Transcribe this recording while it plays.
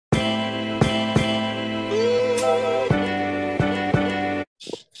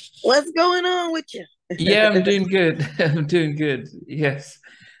What's going on with you? Yeah, I'm doing good. I'm doing good. Yes.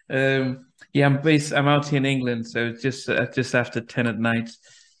 Yeah, I'm out here in England, so it's just after 10 at night,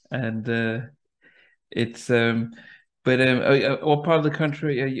 and it's what part of the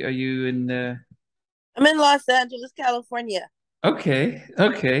country are you in? I'm in Los Angeles, California. Okay,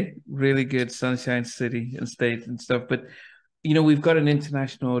 really good Sunshine City and state and stuff. But we've got an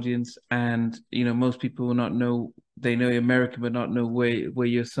international audience, and most people will not know they know you're American, but not know where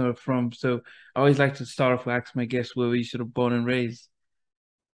you're sort of from. So I always like to start off with asking my guests where you sort of born and raised.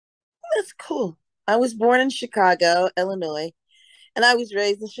 That's cool. I was born in Chicago, Illinois, and I was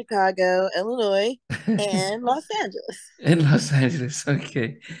raised in Chicago, Illinois, and Los Angeles. In Los Angeles.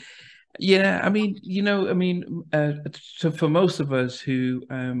 Okay. Yeah, so for most of us who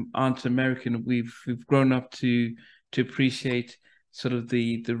aren't American, we've grown up to appreciate sort of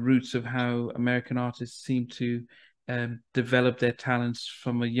the roots of how American artists seem to develop their talents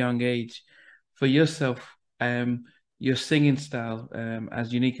from a young age. For yourself, your singing style,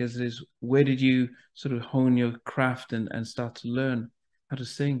 as unique as it is, where did you sort of hone your craft and start to learn how to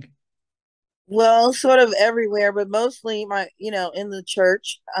sing? Well, sort of everywhere, but mostly in the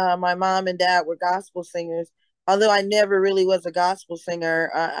church. My mom and dad were gospel singers. Although I never really was a gospel singer,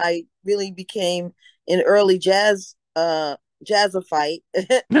 I really became an early jazzophyte.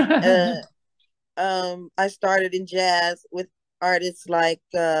 uh, I started in jazz with artists like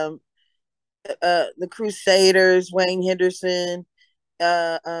the Crusaders, Wayne Henderson,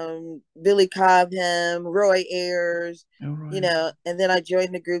 Billy Cobham, Roy Ayers, All right. and then I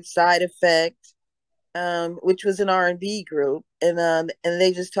joined the group Side Effect, which was an R&B group, and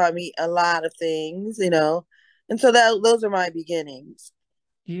they just taught me a lot of things, and so that those are my beginnings.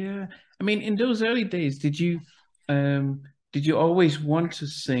 Yeah. I mean, in those early days, did you always want to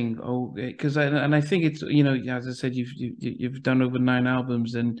sing? Oh, because I think it's, as I said, you've done over 9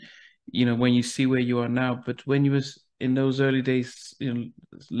 albums, and when you see where you are now, but when you was in those early days,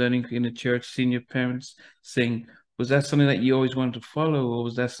 learning in the church, seeing your parents sing, was that something that you always wanted to follow, or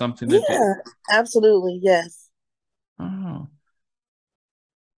was that something that Yeah, absolutely, yes. oh,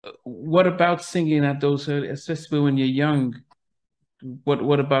 what about singing at those early, especially when you're young?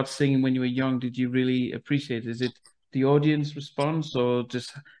 What about singing when you were young did you really appreciate? Is it the audience response or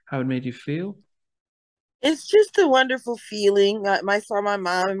just how it made you feel? It's just a wonderful feeling. I saw my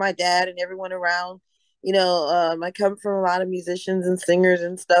mom and my dad and everyone around. I come from a lot of musicians and singers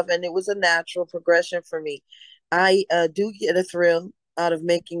and stuff, and it was a natural progression for me. I do get a thrill out of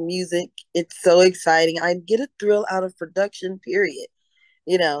making music. It's so exciting. I get a thrill out of production, period.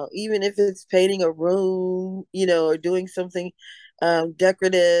 Even if it's painting a room, or doing something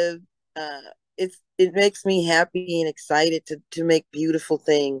decorative, uh, it makes me happy and excited to make beautiful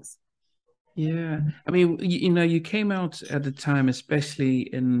things. Yeah. I mean, you came out at the time, especially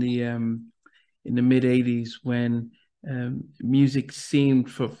in the mid 80s when music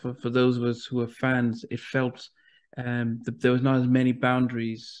seemed for those of us who were fans, it felt that there was not as many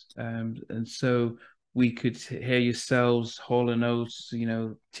boundaries. And so we could hear yourselves, Hall and Oates,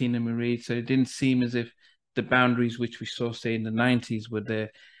 Tina Marie. So it didn't seem as if the boundaries which we saw, say, in the 90s were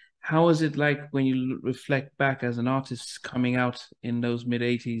there. How was it like when you reflect back as an artist coming out in those mid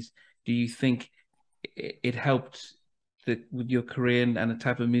 80s? Do you think it helped with your career and the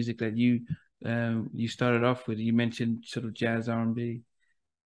type of music that you started off with? You mentioned sort of jazz R&B.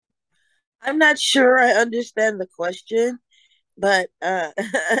 I'm not sure I understand the question, but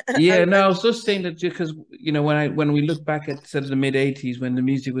Yeah, no, I I'm was just saying that because when we look back at sort of the mid 80s when the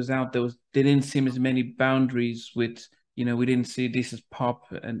music was out, there didn't seem as many boundaries with, we didn't see this as pop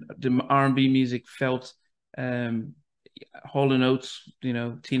and the R&B music felt um Hall and Oates,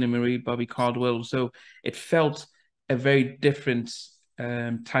 Tina Marie, Bobby Caldwell. So it felt a very different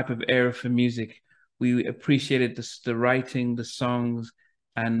type of era for music. We appreciated the writing, the songs,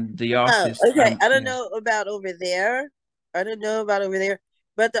 and the oh, artists. okay. I don't Yeah. know about over there. I don't know about over there,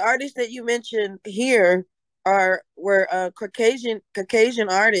 but the artists that you mentioned here were Caucasian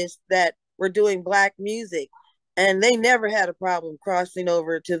artists that were doing black music, and they never had a problem crossing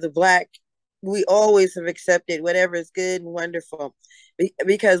over to the black. We always have accepted whatever is good and wonderful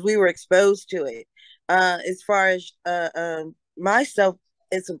because we were exposed to it. As far as myself,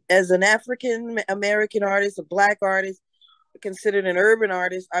 as an African American artist, a black artist, considered an urban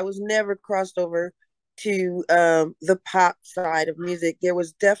artist, I was never crossed over to the pop side of music. There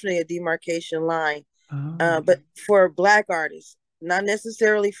was definitely a demarcation line, Oh, but for black artists, not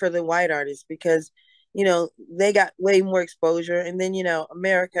necessarily for the white artists, because they got way more exposure. And then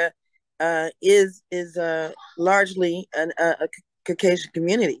America is largely a Caucasian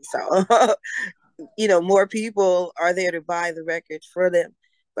community, so more people are there to buy the records for them.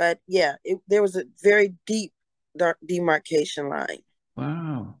 But yeah, there was a very deep demarcation line.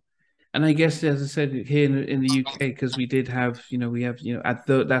 Wow. And I guess, as I said, here in the UK, because we did have, we have, at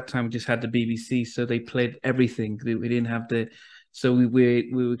that time we just had the BBC, so they played everything. We didn't have so we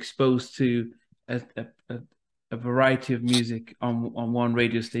were exposed to a, a, a a variety of music on one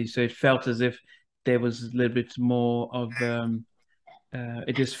radio station. So it felt as if there was a little bit more of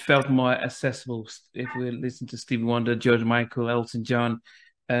it just felt more accessible if we listen to Stevie Wonder, George Michael, Elton John,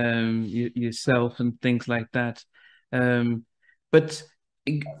 yourself, and things like that. Um, but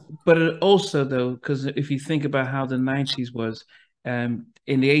but also though, because if you think about how the '90s was, in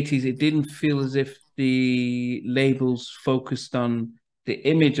the '80s, it didn't feel as if the labels focused on the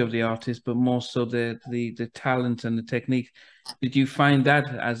image of the artist, but more so the talent and the technique. Did you find that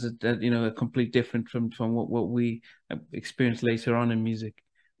as a complete different from what we experience later on in music,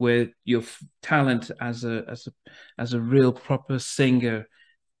 where your talent as a real proper singer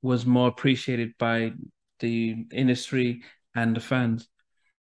was more appreciated by the industry and the fans?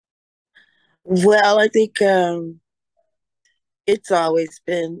 Well, I think it's always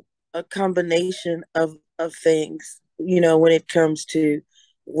been a combination of things, when it comes to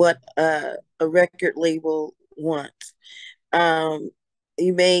what a record label wants. Um,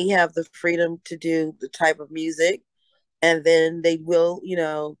 you may have the freedom to do the type of music, and then they will,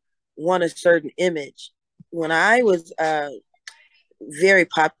 want a certain image. When I was very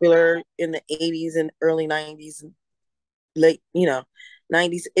popular in the 80s and early 90s and late,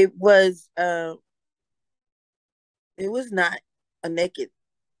 90s, it was not a naked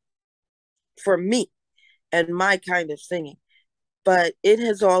for me and my kind of singing, but it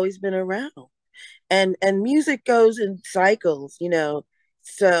has always been around. And music goes in cycles,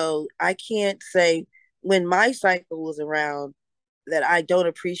 so I can't say when my cycle was around that I don't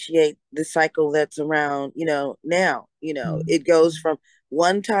appreciate the cycle that's around, now. Mm. It goes from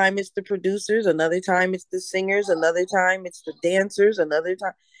one time it's the producers, another time it's the singers, another time it's the dancers, another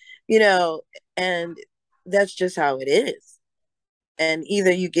time, you know, and that's just how it is. And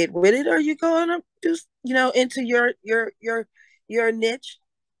either you get with it or you go on a just, into your niche,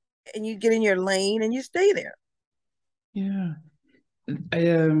 and you get in your lane and you stay there. Yeah.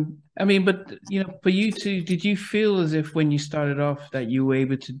 I mean, but for you to, did you feel as if when you started off that you were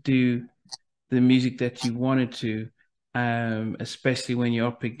able to do the music that you wanted to, especially when you're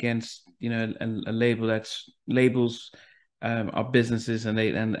up against, a label that's labels are businesses, and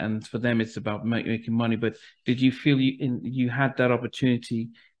and for them it's about making money. But did you feel you had that opportunity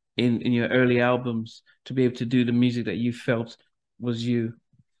in your early albums to be able to do the music that you felt was you?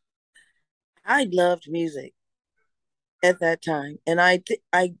 I loved music at that time, and I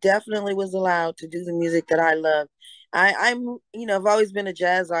definitely was allowed to do the music that I love. I've always been a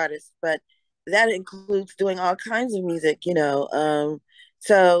jazz artist, but that includes doing all kinds of music.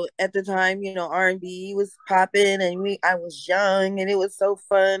 So at the time, R&B was popping, and I was young, and it was so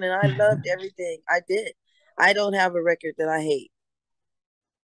fun, and I loved everything I did. I don't have a record that I hate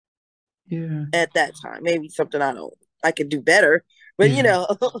Yeah. at that time. Maybe something I could do better, but Yeah.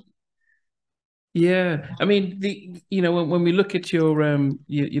 Yeah, I mean when we look at your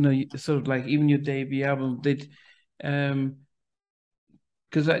sort of like even your debut album, did um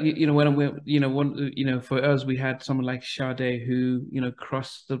because when I went, one, for us we had someone like Sade who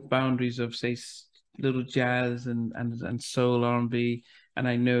crossed the boundaries of say little jazz and soul R&B, and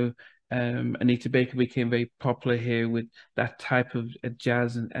I know Anita Baker became very popular here with that type of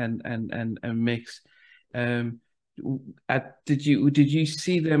jazz and mix. Um, did you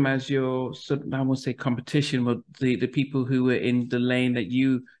see them as your sort of, I won't say competition, but the people who were in the lane that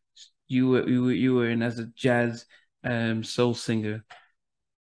you were in as a jazz soul singer?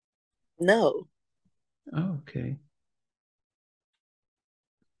 No, Oh, okay.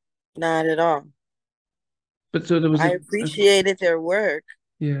 not at all. But so there was I a appreciated their work,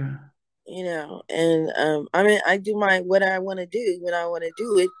 yeah. and I mean, I do what I want to do when I want to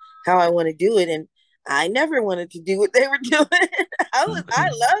do it, how I want to do it, and I never wanted to do what they were doing. I Okay.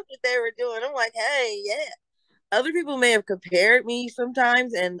 loved what they were doing. I'm like, hey, yeah. Other people may have compared me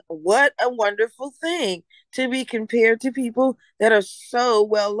sometimes, and what a wonderful thing to be compared to people that are so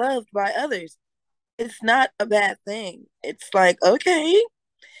well loved by others. It's not a bad thing. It's like, okay,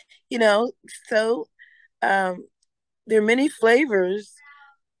 you know, so um there are many flavors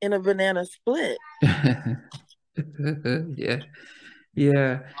in a banana split. Yeah.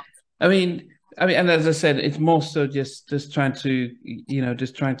 Yeah. I mean, and as I said, it's more so just trying to,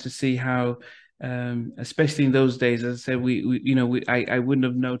 just trying to see how, especially in those days, as I said, I wouldn't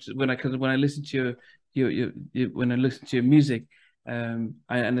have noticed because when I listened to when I listened to your music, and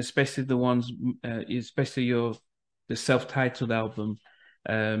especially the ones, especially the self-titled album.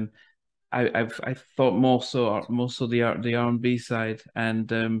 Um, I thought more so the R&B side,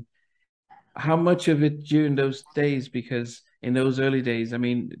 and how much of it during those days? Because in those early days, I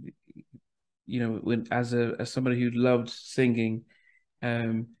mean, when as somebody who loved singing,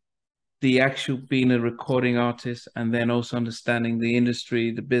 um, the actual being a recording artist and then also understanding the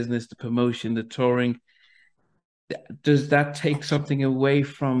industry, the business, the promotion, the touring, does that take something away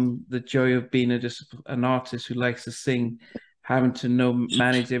from the joy of being just an artist who likes to sing, having to know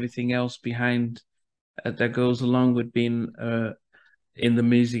manage everything else behind that goes along with being in the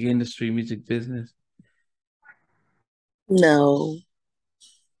music industry, music business? No,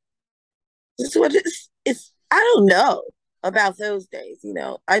 this is what it's. I don't know about those days.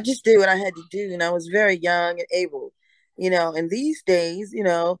 I just did what I had to do, and I was very young and able. And these days,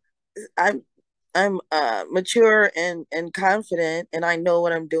 I'm I'm mature and confident, and I know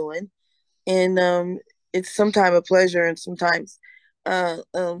what I'm doing. And it's sometimes a pleasure, and sometimes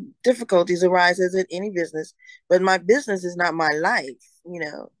difficulties arise as in any business. But my business is not my life.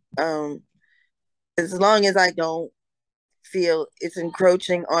 As long as I don't feel it's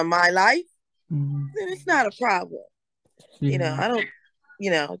encroaching on my life, Mhm. then it's not a problem. Yeah. I don't.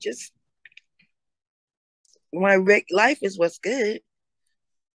 Just my life is what's good.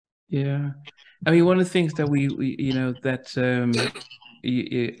 Yeah. I mean, one of the things that we that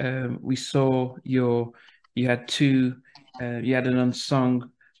we saw you had you had an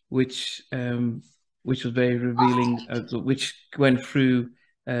unsung which which was very revealing, which went through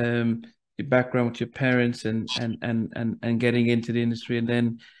your background with your parents and getting into the industry, and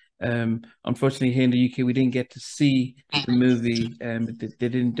then unfortunately here in the UK we didn't get to see the movie. They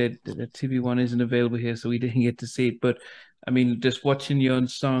didn't the TV1 isn't available here, so we didn't get to see it. But I mean, just watching your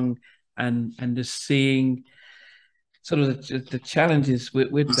unsung and just seeing sort of the challenges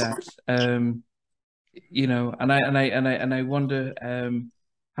with that. And I wonder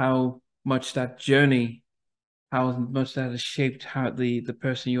how much that journey, how much that has shaped how the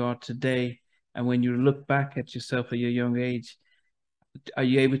person you are today. And when you look back at yourself at your young age, are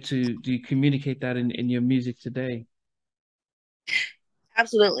you able to do you communicate that in your music today?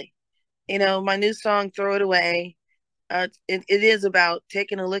 Absolutely. My new song, Throw It Away, it is about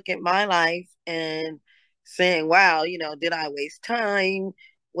taking a look at my life and saying, wow, did I waste time?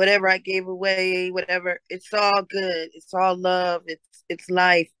 Whatever I gave away, whatever, it's all good. It's all love. It's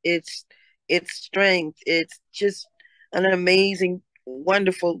life. It's strength. It's just an amazing,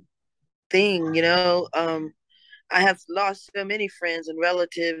 wonderful thing. I have lost so many friends and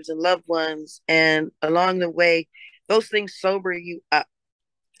relatives and loved ones, and along the way, those things sober you up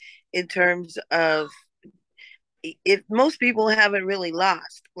in terms of if most people haven't really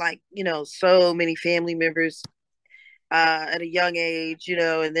lost like so many family members at a young age,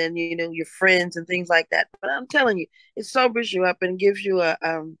 and then your friends and things like that. But I'm telling you, it sobers you up and gives you a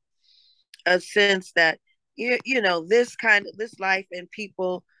sense that this life and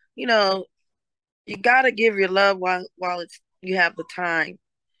people, you know you got to give your love while it's you have the time,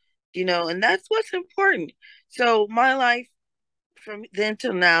 and that's what's important. So my life from then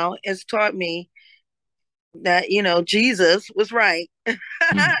till now has taught me that Jesus was right.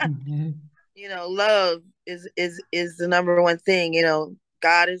 Love is the number one thing.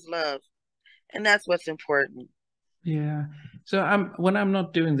 God is love, and that's what's important. Yeah. So when I'm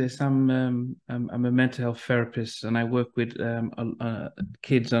not doing this, I'm a mental health therapist, and I work with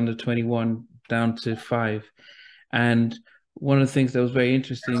kids under 21 down to 5. And one of the things that was very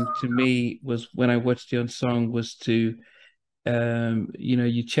interesting to me was when I watched your song was to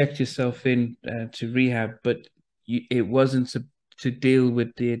you checked yourself in to rehab, but it wasn't to deal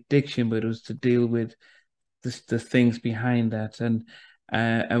with the addiction, but it was to deal with the things behind that, and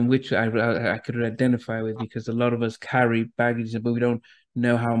which I could identify with, because a lot of us carry baggage, but we don't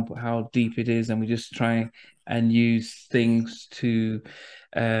know how deep it is, and we just try and use things to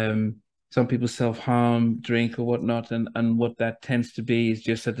um some people self-harm, drink or whatnot, and what that tends to be is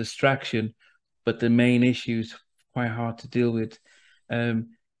just a distraction, but the main issue is quite hard to deal with.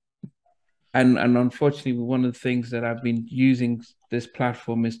 um and unfortunately, one of the things that I've been using this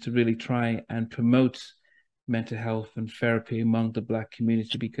platform is to really try and promote mental health and therapy among the Black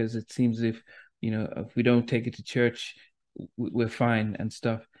community, because it seems as if, if we don't take it to church, we're fine and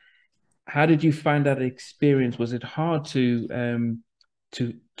stuff. How did you find that experience? Was it hard to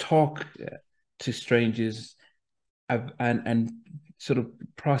talk to strangers and sort of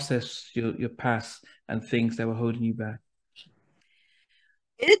process your past and things that were holding you back?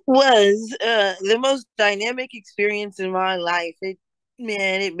 It was the most dynamic experience in my life. It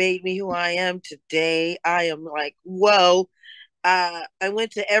made me who I am today. I am like, whoa. I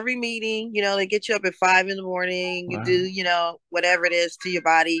went to every meeting. They get you up at 5 in the morning. You do, Wow. whatever it is to your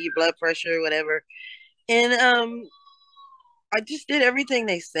body, your blood pressure, whatever. And I just did everything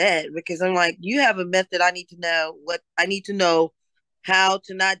they said because I'm like, you have a method. I need to know what I need to know how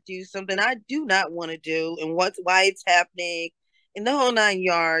to not do something I do not want to do and why it's happening in the whole 9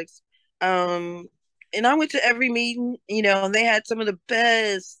 yards. Um, and I went to every meeting, and they had some of the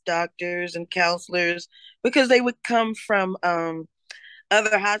best doctors and counselors because they would come from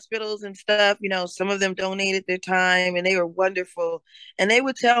other hospitals and stuff. Some of them donated their time and they were wonderful. And they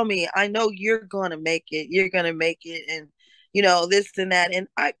would tell me, I know you're going to make it. You're going to make it. And, this and that. And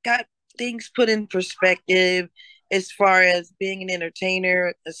I got things put in perspective as far as being an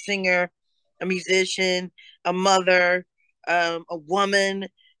entertainer, a singer, a musician, a mother, a woman.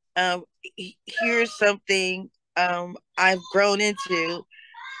 Um, Here's something I've grown into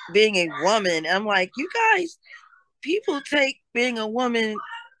being a woman. I'm like, you guys, people take being a woman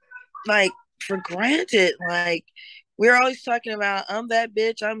like for granted. Like we're always talking about I'm that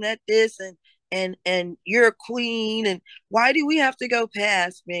bitch, I'm that this, and you're a queen. And why do we have to go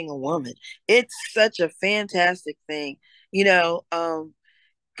past being a woman? It's such a fantastic thing, you know.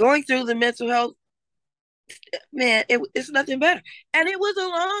 Going through the mental health, man, it's nothing better. And it was a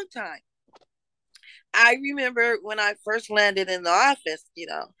long time. I remember when I first landed in the office,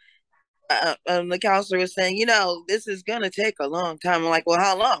 the counselor was saying, this is going to take a long time. I'm like, well,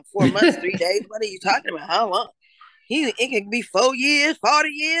 how long? 4 months, 3 days? What are you talking about? How long? It can be 4 years, 40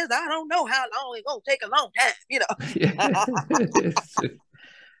 years. I don't know how long it's going to take a long time.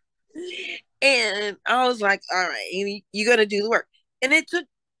 And I was like, all right, you're going to do the work. And it took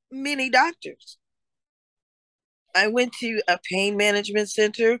many doctors. I went to a pain management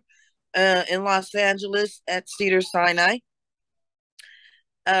center in Los Angeles at Cedar Sinai.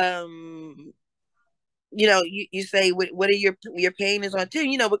 Um, you say what are your pain is on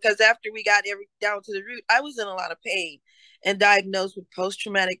too, because after we got every down to the root, I was in a lot of pain and diagnosed with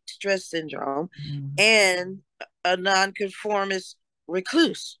post-traumatic stress syndrome Mm. and a nonconformist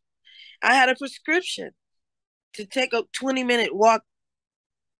recluse. I had a prescription to take a 20-minute walk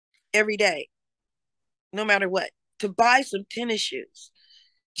every day, no matter what, to buy some tennis shoes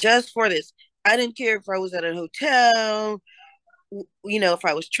just for this. I didn't care if I was at a hotel, if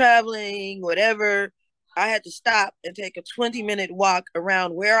I was traveling, whatever. I had to stop and take a 20-minute walk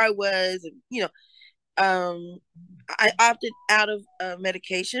around where I was. And, I opted out of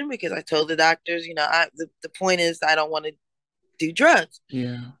medication because I told the doctors, the point is I don't want to do drugs.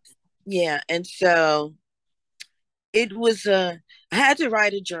 Yeah. Yeah. And so it was, I had to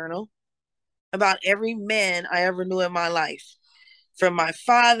write a journal about every man I ever knew in my life, from my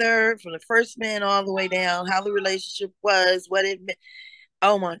father, from the first man all the way down, how the relationship was, what it meant.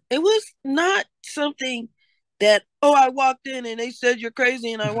 Oh my, it was not something that, oh, I walked in and they said you're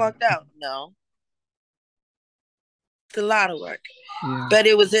crazy and I walked out. No, it's a lot of work, Yeah. but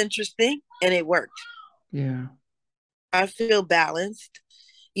it was interesting and it worked. Yeah. I feel balanced.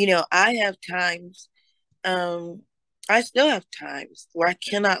 I have times, um, I still have times where I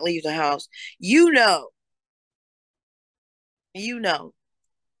cannot leave the house. You know, you know,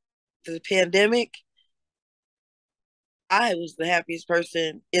 the pandemic, I was the happiest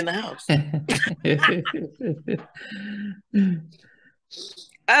person in the house. That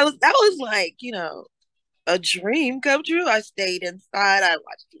was like, a dream come true. I stayed inside. I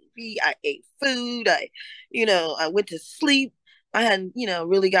watched TV. I ate food. I went to sleep. I hadn't,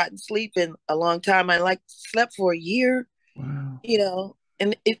 really gotten sleep in a long time. I like slept for a year, Wow.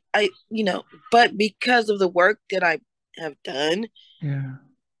 and but because of the work that I have done, Yeah.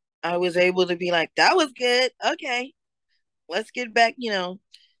 I was able to be like, that was good. Okay, let's get back,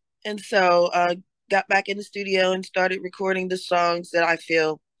 And so, got back in the studio and started recording the songs that I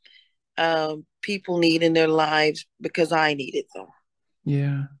feel people need in their lives because I needed them.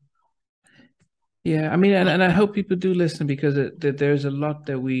 Yeah. Yeah, I mean, and I hope people do listen because that there's a lot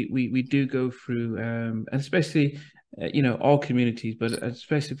that we do go through, and especially all communities, but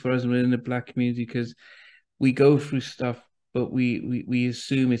especially for us within the Black community, because we go through stuff, but we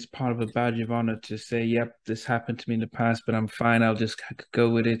assume it's part of a badge of honor to say, "Yep, this happened to me in the past, but I'm fine. I'll just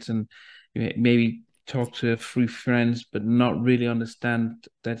go with it," and maybe talk to a few friends, but not really understand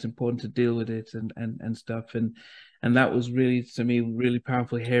that it's important to deal with it and stuff. And that was really to me really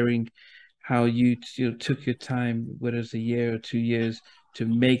powerful hearing how you took your time, whether it's a year or 2 years, to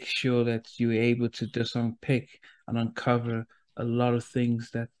make sure that you were able to just unpick and uncover a lot of things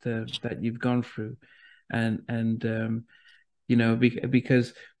that you've gone through, and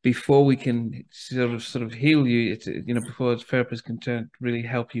because before we can sort of heal you, it's before a therapist can really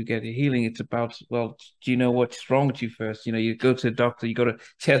help you get your healing, it's about, well, do you know what's wrong with you first? You go to the doctor, you go to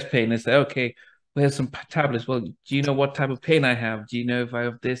chest pain, and say, okay, well, here's some tablets. Well, do you know what type of pain I have? Do you know if I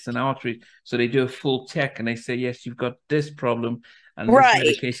have this and artery? So they do a full check and they say, yes, you've got this problem and this Right.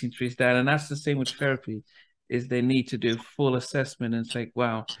 medication treats that. And that's the same with therapy, is they need to do full assessment and say,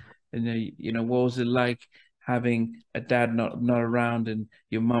 wow, and what was it like having a dad not around and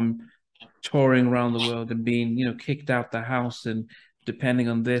your mum touring around the world and being kicked out the house and depending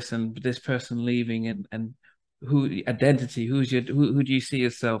on this and this person leaving and who identity, who do you see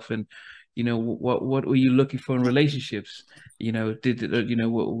yourself, and what were you looking for in relationships, were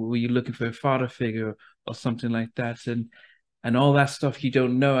you looking for a father figure or something like that, and all that stuff you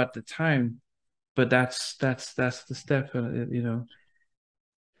don't know at the time, but that's the step,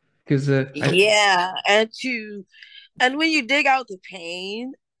 because I Yeah. And when you dig out the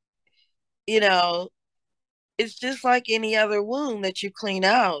pain, you know, it's just like any other wound that you clean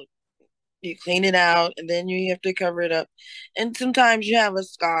out. You clean it out and then you have to cover it up. And sometimes you have a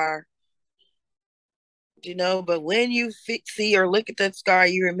scar, but when you see or look at that scar,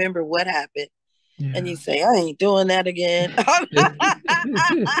 you remember what happened and yeah. you say, I ain't doing that again.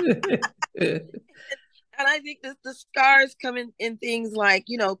 And I think that the scars come in things like,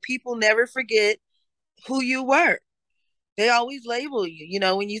 people never forget who you were. They always label you,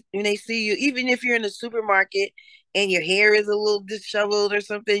 when they see you, even if you're in the supermarket and your hair is a little disheveled or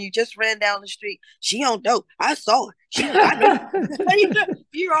something, you just ran down the street. She on dope. I saw her. I knew.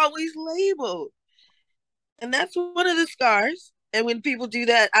 You're always labeled. And that's one of the scars. And when people do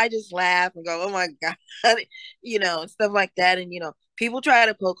that, I just laugh and go, oh my God, and stuff like that. And, people try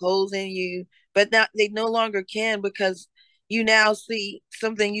to poke holes in you, but now they no longer can because you now see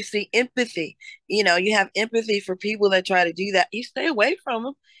something, you see empathy. You have empathy for people that try to do that. You stay away from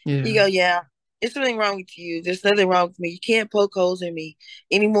them. You Yeah. go, yeah, there's something wrong with you. There's nothing wrong with me. You can't poke holes in me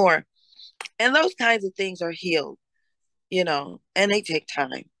anymore. And those kinds of things are healed, and they take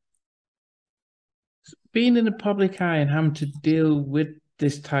time. Being in the public eye and having to deal with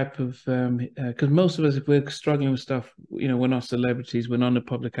this type of because most of us, if we're struggling with stuff, we're not celebrities, we're not in the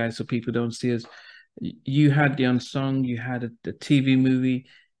public eye, so people don't see us. You had the unsung, you had a TV movie,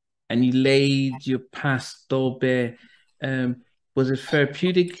 and you laid your past door bare. Was it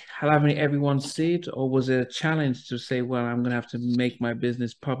therapeutic having everyone see it, or was it a challenge to say, well, I'm going to have to make my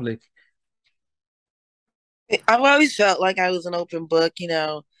business public? I've always felt like I was an open book.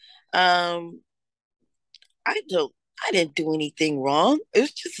 Um, I didn't do anything wrong.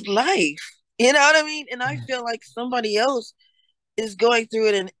 It's just life. You know what I mean? And I Yeah. feel like somebody else is going through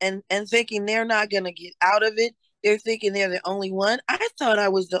it and thinking they're not gonna get out of it. They're thinking they're the only one. I thought I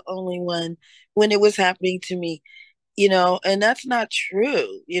was the only one when it was happening to me, and that's not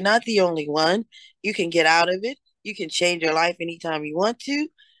true. You're not the only one. You can get out of it. You can change your life anytime you want to.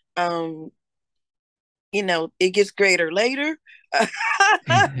 Um, it gets greater later.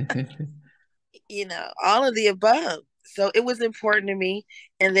 All of the above. So it was important to me.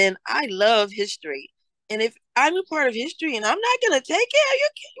 And then I love history. And if I'm a part of history and I'm not going to take it, are you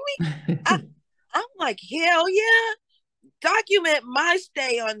kidding me? I, I'm like, hell yeah. Document my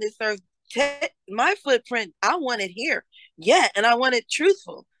stay on this earth. My footprint. I want it here. Yeah. And I want it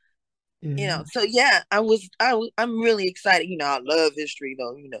truthful. Yeah. So yeah, I'm really excited. I love history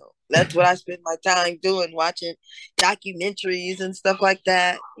though. That's what I spend my time doing, watching documentaries and stuff like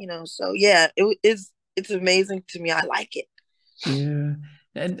that. So yeah, it's amazing to me. I like it. Yeah,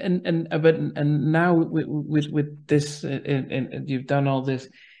 and now with this, and you've done all this,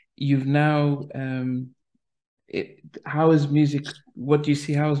 you've now how is music? What do you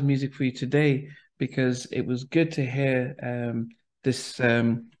see? How is music for you today? Because it was good to hear this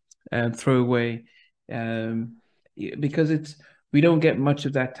throwaway, because we don't get much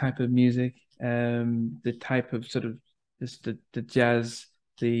of that type of music. The type of sort of the jazz,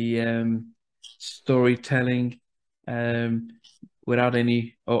 the storytelling, um, without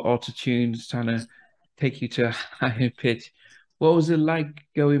any auto tunes, trying to take you to a higher pitch. What was it like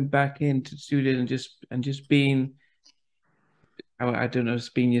going back into the studio and just being, I don't know,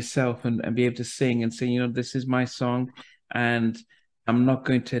 just being yourself and be able to sing and say, this is my song, and I'm not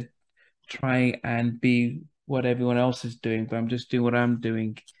going to try and be what everyone else is doing, but I'm just doing what I'm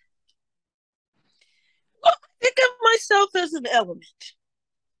doing. Well, I think of myself as an element,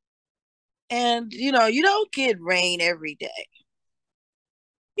 and you don't get rain every day.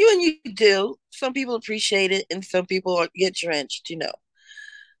 And you do. Some people appreciate it, and some people get drenched.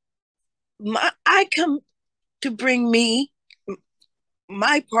 I come to bring me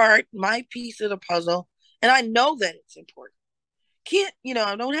my part, my piece of the puzzle, and I know that it's important. Can't,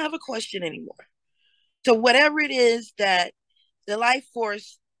 I don't have a question anymore. So whatever it is that the life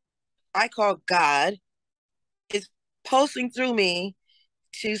force I call God is pulsing through me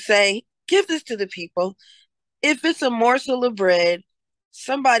to say, give this to the people. If it's a morsel of bread,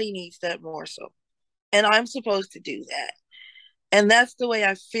 somebody needs that morsel. And I'm supposed to do that. And that's the way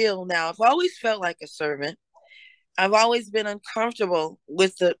I feel now. I've always felt like a servant. I've always been uncomfortable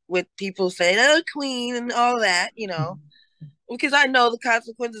with people saying, "Oh, queen," and all that, because I know the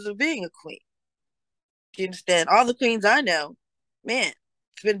consequences of being a queen. Do you understand? All the queens I know, man,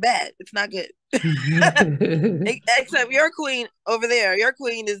 it's been bad. It's not good. Except your queen over there. Your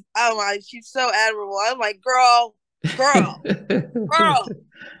queen is, oh my, she's so admirable. I'm like, girl, girl.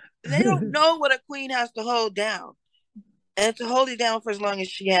 They don't know what a queen has to hold down. And to hold it down for as long as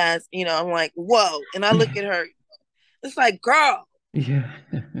she has, I'm like, whoa. And I look at her, it's like, girl, Yeah.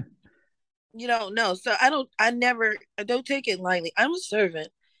 you don't know. So I don't take it lightly. I'm a servant.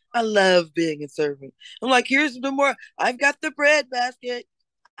 I love being a servant. I'm like, here's the more, I've got the bread basket.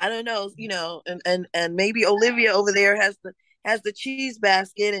 I don't know, and maybe Olivia over there has the cheese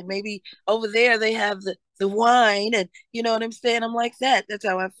basket, and maybe over there they have the wine, and you know what I'm saying? I'm like that. That's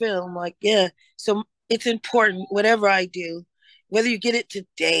how I feel. I'm like, yeah. So it's important, whatever I do, whether you get it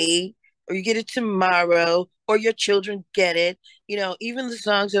today or you get it tomorrow or your children get it, even the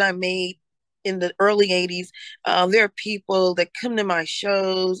songs that I made in the early 80s, there are people that come to my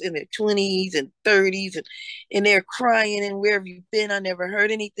shows in their 20s and 30s, and they're crying, and where have you been? I never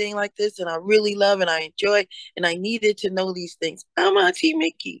heard anything like this, and I really love and I enjoy, and I needed to know these things. I'm Auntie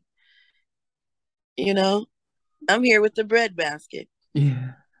Mickey, you know. I'm here with the bread basket.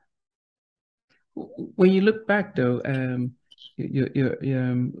 Yeah. When you look back though, your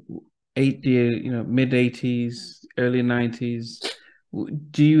mid 80s, early 90s,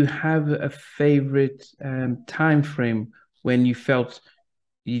 do you have a favorite time frame when you felt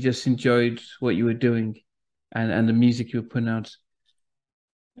you just enjoyed what you were doing and the music you were putting out?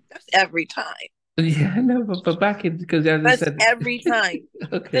 That's every time. Yeah, no, but back in, because as I That's said, every time.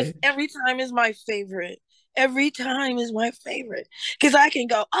 That's okay. every time is my favorite. Every time is my favorite because I can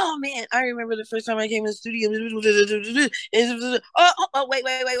go. Oh man, I remember the first time I came in the studio. Wait. Oh,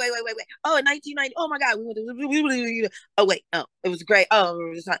 in 1990. Oh my God. Oh wait, no, it was great. Oh,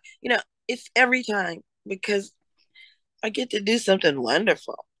 this time. It's every time because I get to do something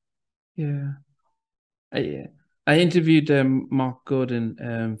wonderful. Yeah. Yeah. I interviewed Mark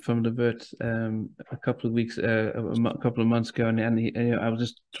Gordon from the Vert a couple of weeks, a couple of months ago, and I was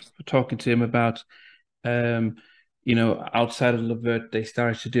just talking to him about, um, outside of Levert, they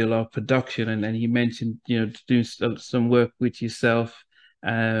started to do a lot of production, and he mentioned, to do some work with yourself,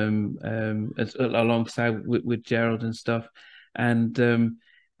 alongside with Gerald and stuff, and and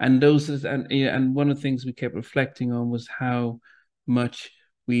one of the things we kept reflecting on was how much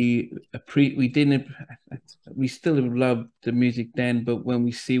we didn't we still love the music then, but when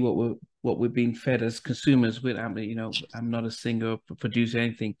we see what we're being fed as consumers, I'm not a singer or producer or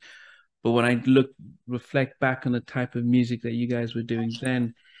anything, but when I reflect back on the type of music that you guys were doing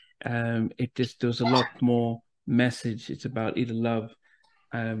then, it just there was a lot more message. It's about either love,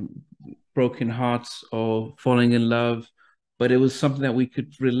 um, broken hearts, or falling in love, but it was something that we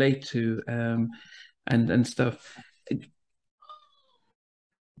could relate to, and stuff.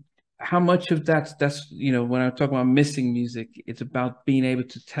 How much of that's when I talk about missing music, it's about being able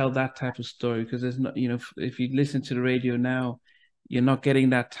to tell that type of story, because there's not, if you listen to the radio now, you're not getting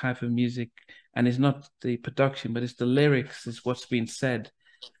that type of music, and it's not the production, but it's the lyrics, is what's being said.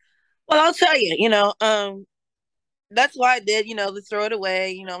 Well, I'll tell you. That's why I did, to throw it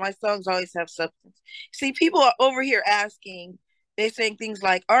away. My songs always have substance. See, people are over here asking, they're saying things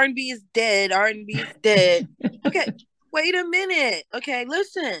like R&B is dead, R&B is dead. Okay, wait a minute. Okay,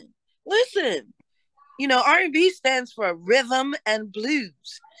 listen. R&B stands for rhythm and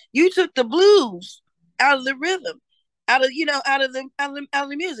blues. You took the blues out of the rhythm, out of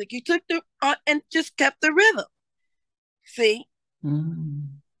the music. You took the and just kept the rhythm. See,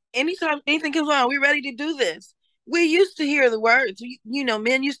 Mm. anytime anything comes on, we're ready to do this. We used to hear the words.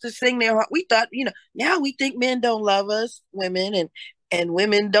 Men used to sing their heart. We thought, now we think men don't love us, women, and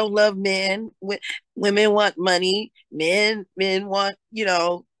women don't love men. Women want money. Men want,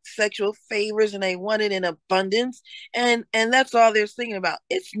 sexual favors, and they want it in abundance. And that's all they're singing about.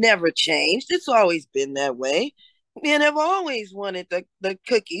 It's never changed. It's always been that way. Men have always wanted the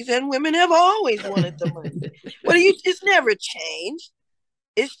cookies, and women have always wanted the money. What do you? It's never changed.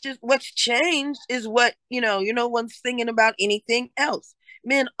 It's just what's changed is what, no one's thinking about anything else.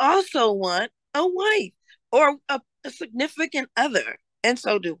 Men also want a wife or a significant other, and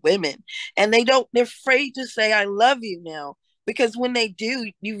so do women. And they're afraid to say, I love you now. because when they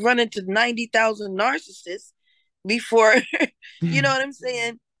do, you run into 90,000 narcissists before, you know what I'm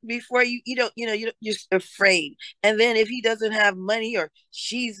saying? Before you don't, you're afraid. And then if he doesn't have money or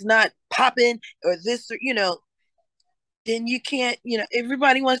she's not popping or this, or, then you can't,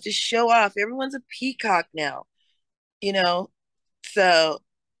 everybody wants to show off. Everyone's a peacock now, you know? So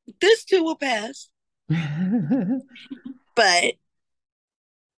this too will pass, but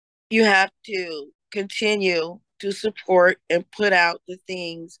you have to continue to support and put out the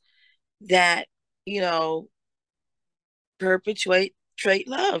things that, you know, perpetuate trait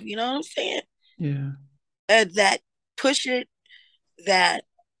love. You know what I'm saying? Yeah. And that push it, that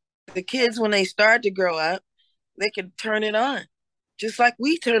the kids, when they start to grow up, they can turn it on. Just like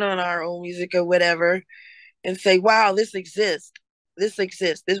we turn on our own music or whatever and say, wow, this exists. This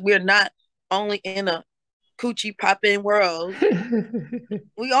exists. This we're not only in a coochie popping world.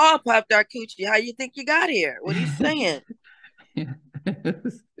 We all popped our coochie. How you think you got here? What are you saying? Yeah.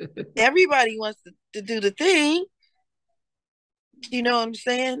 Everybody wants to do the thing. You know what I'm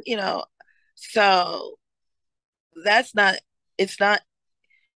saying? So that's not, it's not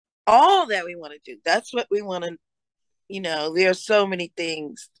all that we want to do. That's what we want to, there are so many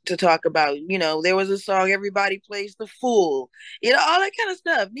things to talk about. There was a song, Everybody Plays the Fool, all that kind of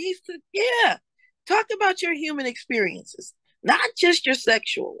stuff needs to, yeah. Talk about your human experiences, not just your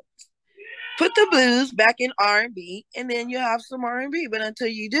sexual. Put the blues back in R&B, and then you have some R&B. But until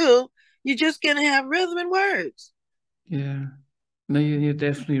you do, you're just gonna have rhythm and words. Yeah. No, you're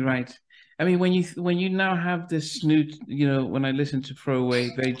definitely right. I mean, when you now have this snoot, when I listen to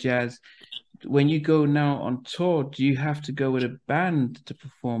Throwaway, very jazz, when you go now on tour, do you have to go with a band to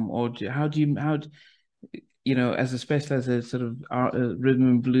perform, or as especially as a sort of rhythm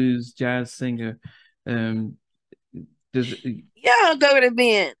and blues jazz singer, um, does Yeah, I'll go with a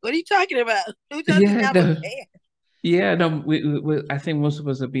band. What are you talking about? Who doesn't yeah, have a no, band? yeah, no, I think most of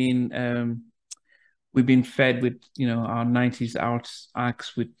us have been we've been fed with our 90s arts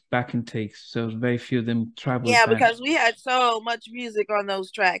acts with backing takes, so very few of them travel with Yeah, band. because we had so much music on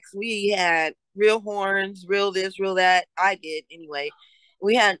those tracks. We had real horns, real this, real that. I did anyway.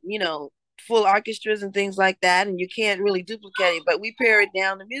 We had, full orchestras and things like that, and you can't really duplicate it. But we pare it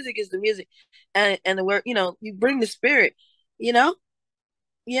down. The music is the music, and the word, you bring the spirit. You know,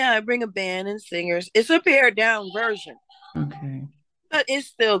 yeah, I bring a band and singers. It's a pared down version, Okay. but it's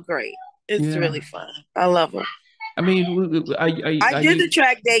still great. It's Yeah. really fun. I love them. I mean, I are did the you?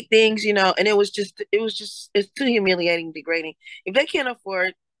 track date things, and it's too humiliating, degrading. If they can't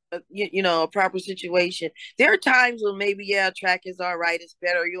afford, a proper situation, there are times when maybe track is all right, it's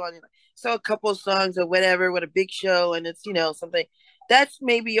better. You on so a couple of songs or whatever with a big show, and it's something that's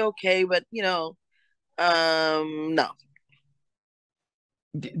maybe okay, but no, Are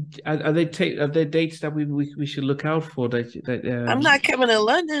there dates that we should look out for that I'm not coming to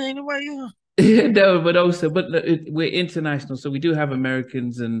London anyway. no, but also, we're international, so we do have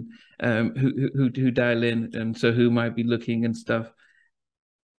Americans and who dial in, and so who might be looking and stuff.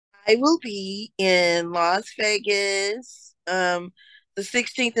 I will be in Las Vegas, the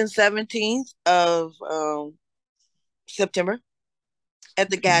 16th and 17th of September at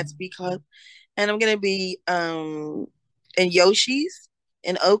the Okay, Gatsby Club, and I'm gonna be in Yoshi's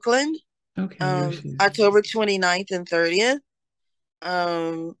in Oakland, okay, Yoshi's. October 29th and 30th.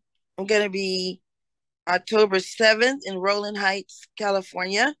 I'm gonna be October 7th in Rolling Heights,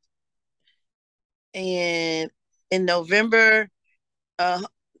 California, and in November,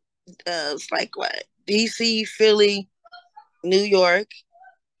 it's like what, DC, Philly, New York,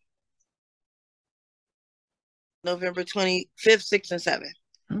 November 25th, 6th, and 7th.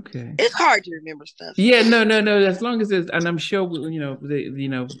 Okay. It's hard to remember stuff. Yeah, no, no, no. As long as it's, and I'm sure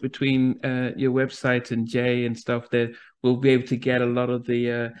between your website and Jay and stuff, that we'll be able to get a lot of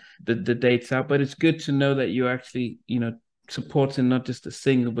the dates out. But it's good to know that you're actually supporting not just a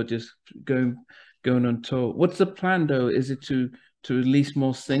single, but just going on tour. What's the plan though? Is it to release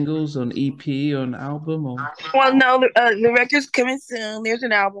more singles on EP or an album or? Well, no, the record's coming soon. There's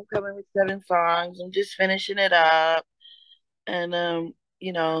an album coming with 7 songs. I'm just finishing it up, and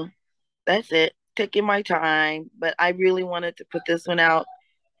you know, that's it. Taking my time, but I really wanted to put this one out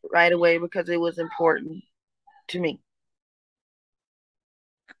right away because it was important to me.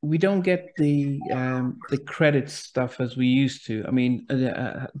 We don't get the credit stuff as we used to. I mean,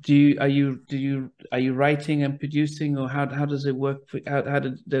 do you are you writing and producing, or how does it work? How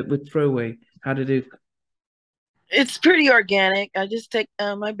did with Throwaway? How did it? It's pretty organic. I just take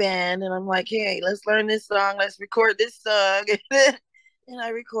my band and I'm like, hey, let's learn this song. Let's record this song. And I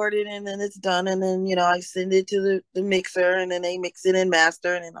record it and then it's done. And then, I send it to the mixer and then they mix it and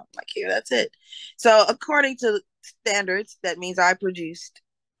master. And then I'm like, here, that's it. So according to standards. That means I produced.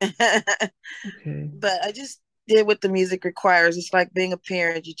 But Okay. I just did what the music requires. It's like being a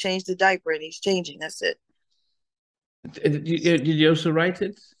parent. You change the diaper and he's changing. That's it. Did you also write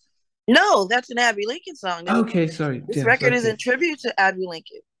it? No, that's an Abby Lincoln song. Okay, sorry. This Yes, record is in okay. tribute to Abby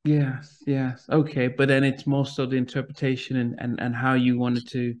Lincoln. Yes, yes. Okay, but then it's more so the interpretation and how you wanted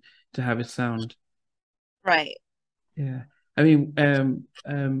to have it sound. Right. Yeah. I mean,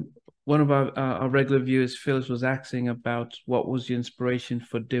 one of our regular viewers, Phyllis, was asking about what was your inspiration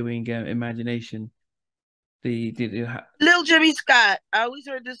for doing Imagination. The Lil Jimmy Scott. I always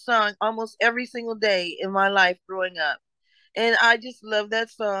heard this song almost every single day in my life growing up. And I just love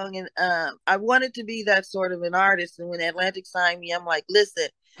that song. And I wanted to be that sort of an artist. And when Atlantic signed me, I'm like, listen,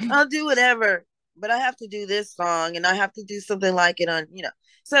 I'll do whatever, but I have to do this song and I have to do something like it on, you know.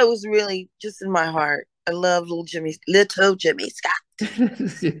 So it was really just in my heart. I love Little Jimmy Scott.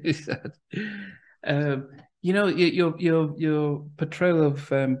 Um, you know, your portrayal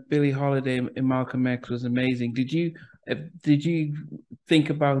of Billie Holiday in Malcolm X was amazing. Did you think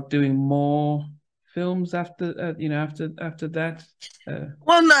about doing more films after after that? Uh,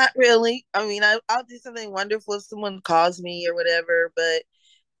 Well, not really. I mean, I'll do something wonderful if someone calls me or whatever, but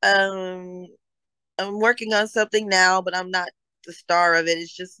um, I'm working on something now, but I'm not the star of it.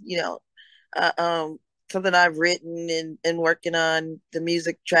 It's just, uh, um, something I've written and working on the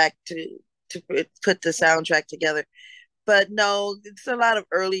music track to put the soundtrack together. But no, it's a lot of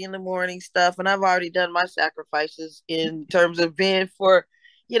early in the morning stuff, and I've already done my sacrifices in terms of being for,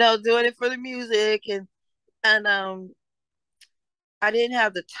 doing it for the music and I didn't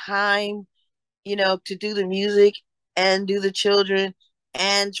have the time, to do the music and do the children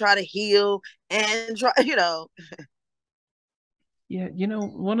and try to heal and try, yeah,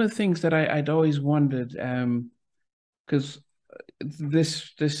 one of the things that I'd always wondered, because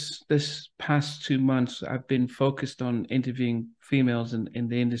this past 2 months I've been focused on interviewing females in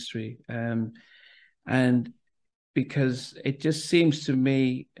the industry, and because it just seems to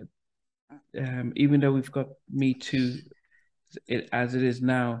me, even though we've got Me Too as it is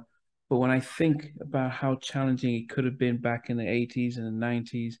now, but when I think about how challenging it could have been back in the 80s and the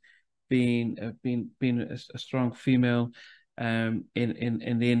 90s, being a strong female in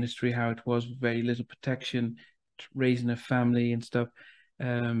the industry, how it was very little protection, raising a family and stuff,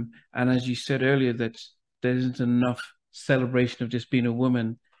 and as you said earlier, that there isn't enough celebration of just being a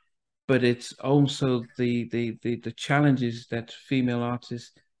woman, but it's also the challenges that female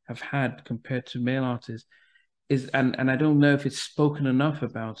artists have had compared to male artists is, and I don't know if it's spoken enough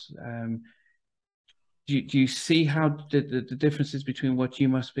about. Do you see how the differences between what you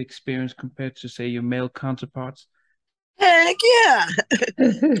must have experienced compared to, say, your male counterparts? heck yeah.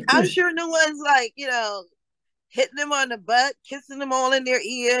 I'm sure no one's like, hitting them on the butt, kissing them all in their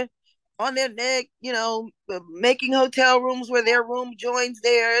ear, on their neck, making hotel rooms where their room joins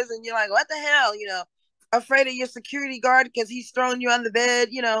theirs. And you're like, what the hell? Afraid of your security guard because he's throwing you on the bed,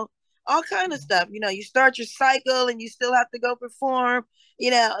 all kind of stuff. You start your cycle and you still have to go perform.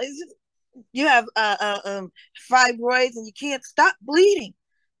 You have fibroids and you can't stop bleeding,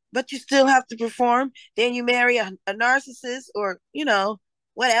 but you still have to perform. Then you marry a narcissist or,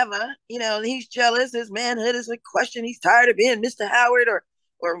 whatever, he's jealous. His manhood is a question. He's tired of being Mr. Howard or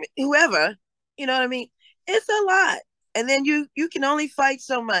whoever, you know what I mean? It's a lot. And then you can only fight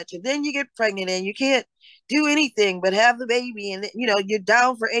so much. And then you get pregnant and you can't do anything but have the baby. And, you're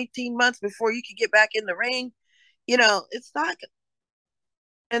down for 18 months before you can get back in the ring. It's not.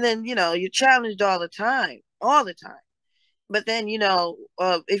 And then, you're challenged all the time. But then,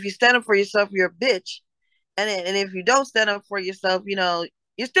 if you stand up for yourself, you're a bitch. And if you don't stand up for yourself, you're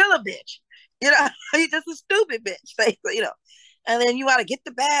still a bitch. You're just a stupid bitch. And then you gotta get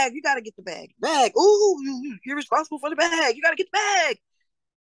the bag. You gotta get the bag. Bag. Ooh, you're responsible for the bag. You gotta get the bag.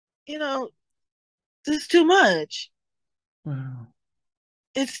 You know, this is too much. Wow.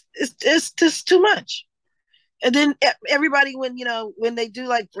 It's just too much. And then everybody, when they do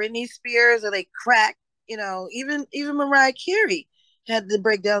like Britney Spears or they crack, even Mariah Carey had to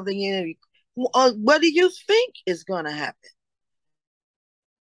break down the interview. What do you think is gonna happen?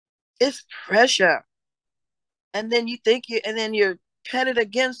 It's pressure. And then and then you're pitted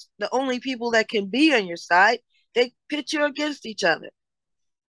against the only people that can be on your side. They pit you against each other.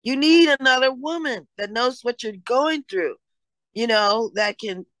 You need another woman that knows what you're going through, that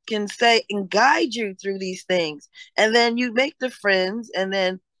can say and guide you through these things. And then you make the friends, and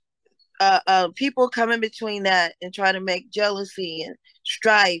then people come in between that and try to make jealousy and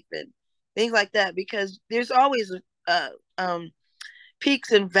strife and things like that, because there's always uh, um,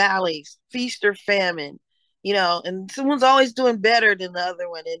 peaks and valleys, feast or famine, and someone's always doing better than the other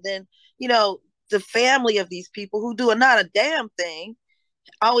one. And then, the family of these people who do not a damn thing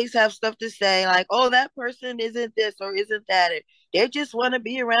always have stuff to say, like, oh, that person isn't this or isn't that. They just want to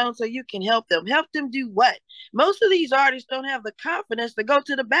be around so you can help them. Help them do what? Most of these artists don't have the confidence to go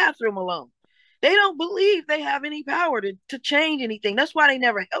to the bathroom alone. They don't believe they have any power to change anything. That's why they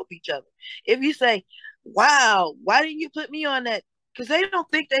never help each other. If you say, wow, why didn't you put me on that? Because they don't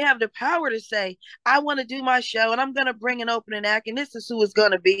think they have the power to say, I want to do my show and I'm going to bring an opening act and this is who it's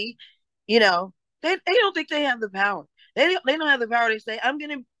going to be. You know, they don't think they have the power. They don't have the power to say, I'm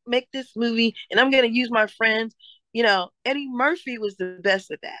going to make this movie and I'm going to use my friends. Eddie Murphy was the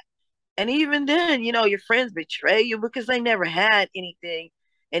best at that. And even then, your friends betray you because they never had anything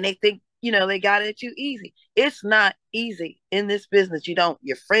and they think, they got it too easy. It's not easy in this business.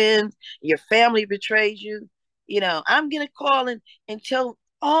 Your friends, your family betrays you. I'm going to call and tell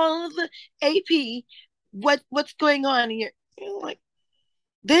all of the AP what's going on here. Like,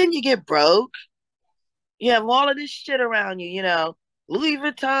 then you get broke. You have all of this shit around you, Louis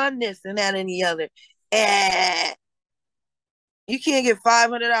Vuitton, this and that and the other. Eh, you can't get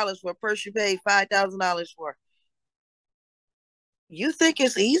 $500 for a purse you paid $5,000 for. You think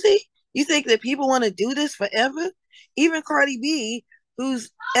it's easy? You think that people want to do this forever? Even Cardi B, who's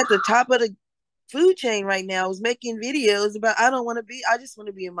at the top of the food chain right now, is making videos about, I just want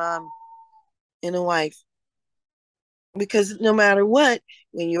to be a mom and a wife. Because no matter what,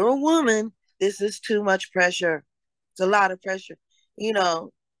 when you're a woman, this is too much pressure. It's a lot of pressure. Yeah,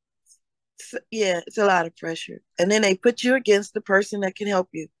 it's a lot of pressure. And then they put you against the person that can help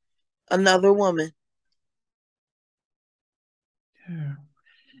you, another woman. Yeah.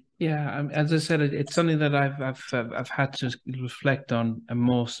 Yeah, as I said, it's something that I've had to reflect on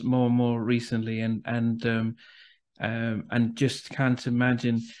more recently, and just can't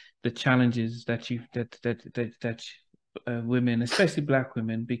imagine the challenges that women, especially Black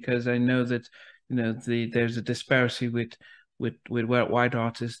women, because I know that there's a disparity with white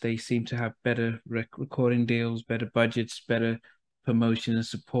artists. They seem to have better recording deals, better budgets, better promotion and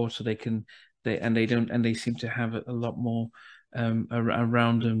support, so they don't, and they seem to have a lot more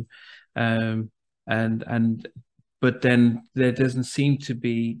around them, and but then there doesn't seem to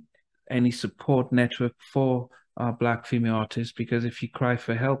be any support network for our Black female artists, because if you cry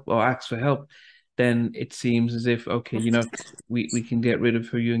for help or ask for help, then it seems as if, okay, we can get rid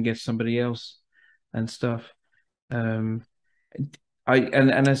of you and get somebody else and stuff. Um,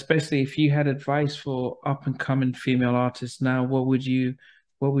 and especially if you had advice for up and coming female artists now, what would you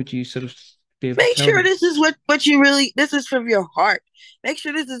sort of be able to Make tell sure them? this is what you really, this is from your heart. Make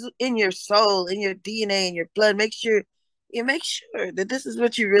sure this is in your soul, in your DNA, in your blood. Make sure that this is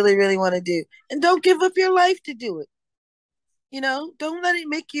what you really, really want to do. And don't give up your life to do it. Don't let it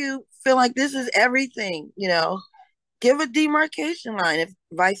make you feel like this is everything. Give a demarcation line. If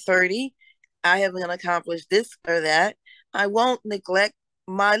by 30 I haven't accomplished this or that, I won't neglect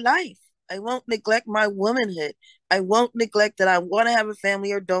my life. I won't neglect my womanhood. I won't neglect that I want to have a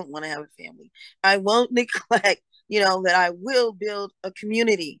family or don't want to have a family. I won't neglect, that I will build a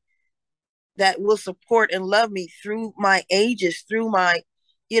community that will support and love me through my ages, through my,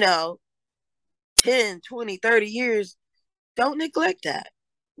 you know, 10, 20, 30 years. Don't neglect that.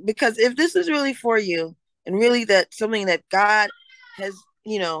 Because if this is really for you and really that something that God has,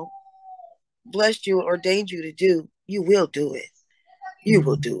 blessed you, ordained you to do, you will do it. You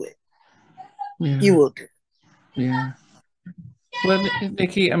will Mm, do it. You yeah, will do it. yeah. Well,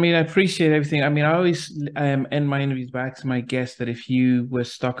 Nikki, I mean, I appreciate everything. I mean, I always end my interviews by asking my guests that if you were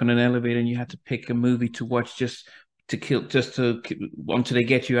stuck on an elevator and you had to pick a movie to watch until they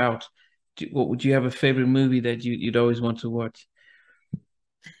get you out, what would you have a favorite movie that you'd always want to watch?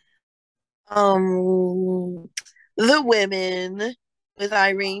 Um, The Women with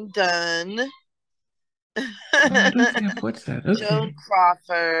Irene Dunn, Oh, I don't think I've watched that. Joan Okay.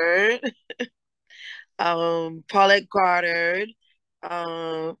 Crawford, Paulette Goddard,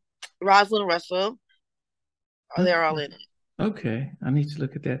 Rosalind Russell. They're all Okay. in it. Okay. I need to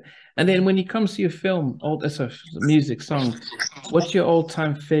look at that. And then when it comes to your film, sorry, music songs, what's your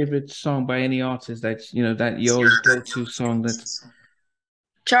all-time favorite song by any artist that you always go to song that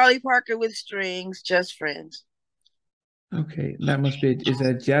Charlie Parker with Strings, Just Friends. okay, that must be is that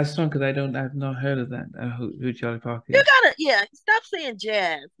a jazz song? Because I've not heard of that. Who Charlie Parker You is. gotta, yeah, stop saying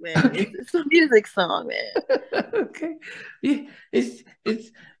jazz, man. It's, Okay. it's a music song, man. Okay. Yeah, it's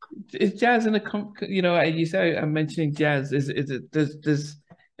jazz in a you say I'm mentioning jazz. Is it does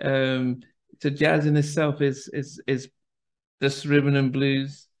so jazz in itself is just rhythm and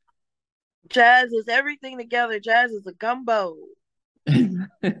blues. Jazz is everything together. Jazz is a gumbo. You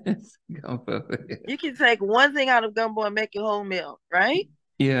can take one thing out of gumbo and make a whole meal, right?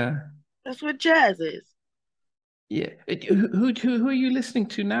 Yeah. That's what jazz is. Yeah. Who are you listening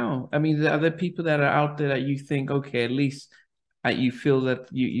to now? I mean, the other people that are out there that you think, okay, at least you feel that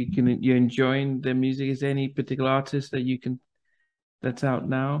you're enjoying their music. Is there any particular artist that you can that's out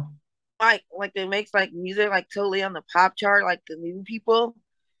now? Like they makes like music like totally on the pop chart, like the new people.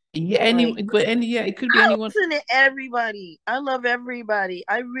 Yeah, Like yeah, it could be I anyone. listen to everybody. I love everybody.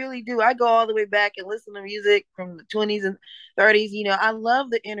 I really do. I go all the way back and listen to music from the 20s and 30s. You know, I love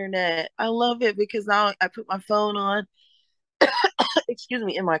the internet. I love it because now I put my phone on, excuse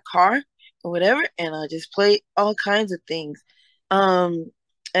me, in my car or whatever, and I just play all kinds of things. Um,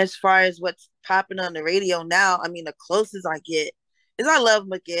 as far as what's popping on the radio now, I mean, the closest I get is I love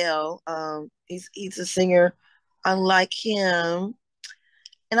Miguel. He's a singer. I like him,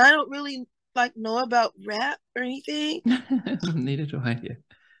 and I don't really like know about rap or anything. Neither do I.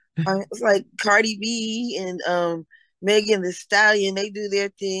 Yeah. It's like Cardi B and Megan the Stallion. They do their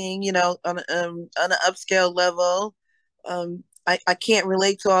thing, you know, on an upscale level. I can't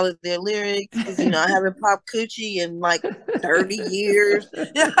relate to all of their lyrics because I haven't popped coochie in like 30 years.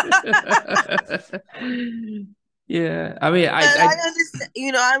 Yeah, I mean, But I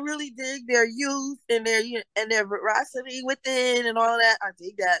understand, I really dig their youth and their veracity within and all of that. I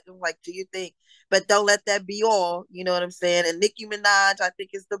dig that. I'm like, do you think? But don't let that be all. You know what I'm saying? And Nicki Minaj, I think,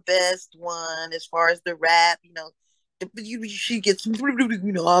 is the best one as far as the rap. She gets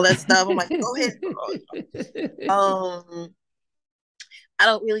all that stuff. I'm like, go ahead, girl. I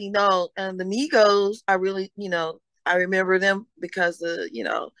don't really know. And the Migos, I really, I remember them because of,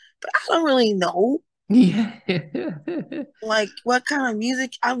 but I don't really know yeah. like what kind of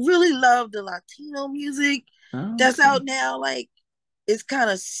music. I really love the Latino music that's out Okay. now. Like it's kind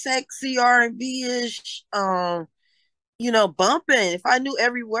of sexy R&B ish, bumping. If I knew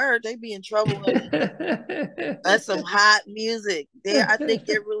every word, they'd be in trouble, honey. That's some hot music. I think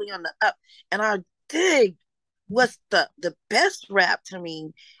they're really on the up. And I dig what's the best rap to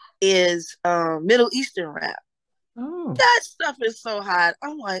me is Middle Eastern rap. Oh. That stuff is so hot.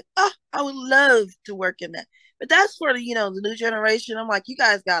 I'm like, oh, I would love to work in that. But that's for the new generation. I'm like, you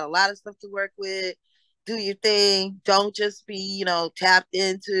guys got a lot of stuff to work with. Do your thing. Don't just be, tapped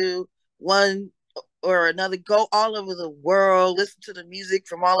into one or another. Go all over the world. Listen to the music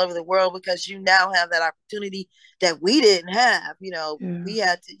from all over the world because you now have that opportunity that we didn't have. Yeah. We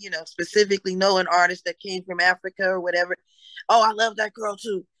had to, specifically know an artist that came from Africa or whatever. Oh, I love that girl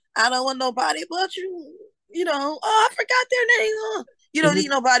too. I don't want nobody but you. Oh, I forgot their name. You Is don't need it?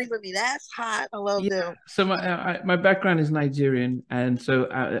 nobody but me. That's hot. I love Yeah. them. So my background is Nigerian, and so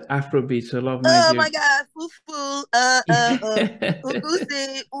Afrobeat. So a lot of Oh my Nigerian. God, foo.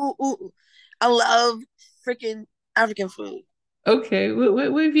 Say, ooh. I love freaking African food. Okay.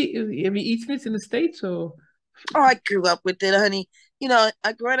 Where have you eaten it in the States or? Oh, I grew up with it, honey. I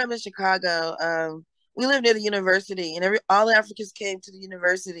grew up in Chicago. We lived near the university, and all the Africans came to the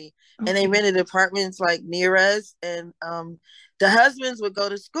university, and they Okay. rented apartments like near us. And the husbands would go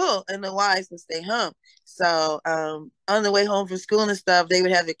to school, and the wives would stay home. So on the way home from school and stuff, they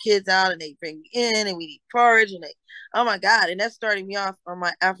would have the kids out, and they bring me in, and we eat porridge, and oh my God, and that started me off on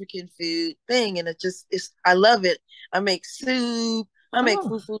my African food thing, and I love it. I make soup, I make Oh.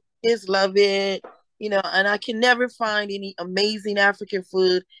 fufu. Kids love it, and I can never find any amazing African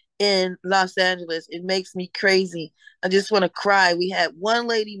food in Los Angeles. It makes me crazy. I just want to cry. We had one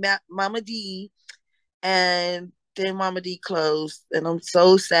lady, Mama D, and then Mama D closed, and I'm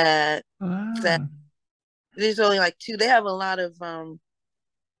so sad. Sad. Wow. There's only like two. They have a lot of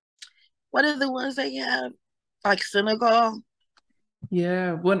what are the ones they have? Like Senegal.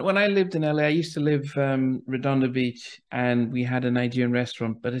 Yeah, when I lived in LA, I used to live Redondo Beach, and we had a Nigerian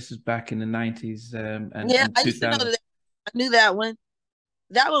restaurant, but this is back in the 90s Yeah, and I used to know 2000. that. I knew that one.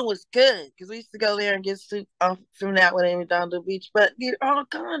 That one was good because we used to go there and get soup from that one in Redondo Beach. But they're all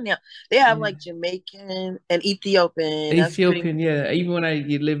gone now. They have Yeah. like Jamaican and Ethiopian. That's pretty. Ethiopian, yeah. Even when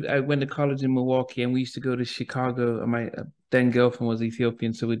I went to college in Milwaukee, and we used to go to Chicago. And my then girlfriend was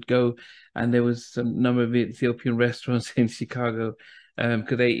Ethiopian, so we'd go, and there was some number of Ethiopian restaurants in Chicago,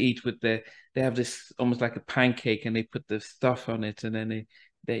 because they eat with they have this almost like a pancake, and they put the stuff on it, and then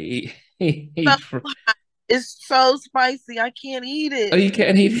they eat So, eat for. it's so spicy. I can't eat Oh, it. you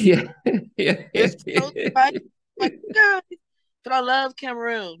can't eat, yeah, It's so spicy. yeah. Like God. But I love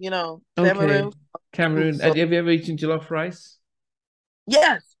Cameroon. Cameroon Okay, food. Cameroon. So Have you ever eaten jollof rice?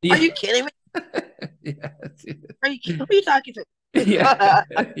 yes. Are Yeah, you kidding me? yeah. Who are you talking Yeah,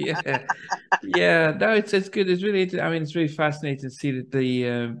 to? yeah, yeah. No, it's good. It's really, I mean, it's really fascinating to see that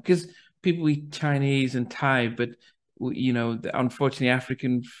the because people eat Chinese and Thai, but unfortunately,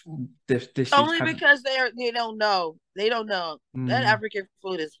 African dishes Only have. because they don't know. They don't know that Mm, African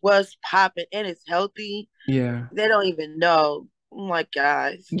food is what's popping and it's healthy. yeah. They don't even know. Oh my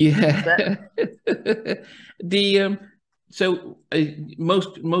guys. But Yeah. The so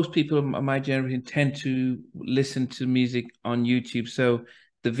most people of my generation tend to listen to music on YouTube. So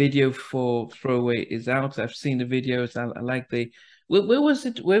the video for Throwaway is out. I've seen the videos. I like the where was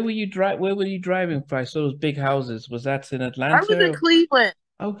it? Where were you driving from? I saw those big houses. Was that in I was in Atlanta? Cleveland.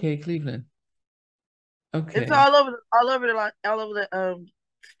 Okay, Cleveland. It's Okay. all over the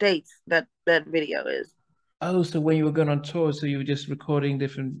states that video is. Oh, so when you were going on tour, so you were just recording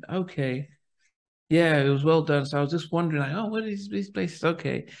different. Okay. Yeah, it was well done. So I was just wondering, like, oh, what is these places?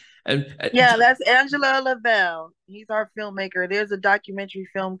 Okay, and Yeah, that's Angela Lavelle. He's our filmmaker. There's a documentary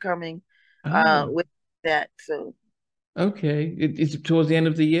film coming oh, with that. So okay. Is it towards the end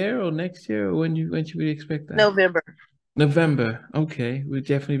of the year or next year, or when should we expect that? November. November. Okay, we'll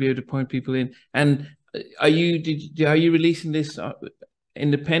definitely be able to point people in. And are you releasing this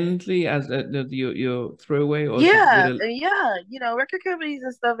independently as your throwaway, or is it with Yeah, a? yeah. Record companies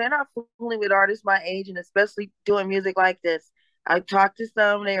and stuff, they're not fooling with artists my age and especially doing music like this. I talked to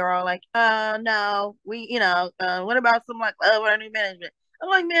some, they were all like, no, what about something like Love or New Management? I'm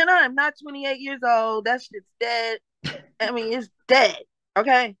like, man, I'm not 28 years old. That shit's dead. I mean, it's dead.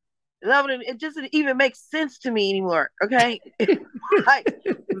 Okay. Love it doesn't even make sense to me anymore. Okay. Like,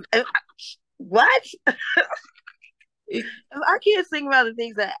 what? I can't sing about the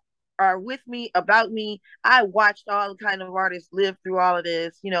things that are with me, about me. I watched all the kind of artists live through all of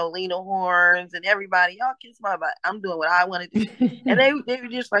this, Lena Horns and everybody. Y'all kiss my butt. I'm doing what I want to do. And they were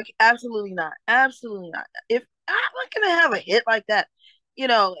just like, absolutely not. Absolutely not. If I'm not gonna have a hit like that,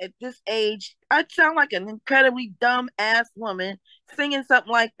 at this age, I sound like an incredibly dumb ass woman singing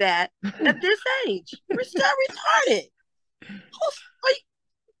something like that at this age. We're so retarded. Who's like,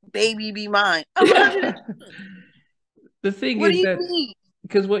 baby be mine? I'm 100. The thing What do is you that mean?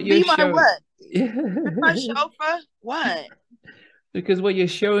 because what you're Be my showing, what? My chauffeur? What? because what you're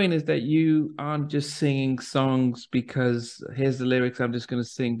showing is that you aren't just singing songs because here's the lyrics, I'm just going to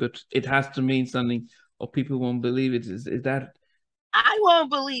sing, but it has to mean something or people won't believe it. Is that? I won't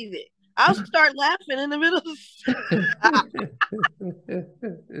believe it. I'll start laughing in the middle of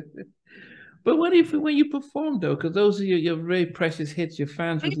But what if when you perform though? Because those are your very precious hits. Your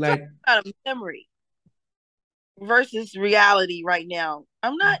fans We're would talking like. about a memory versus reality right now.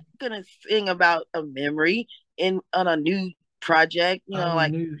 I'm not gonna sing about a memory in on a new project, Oh,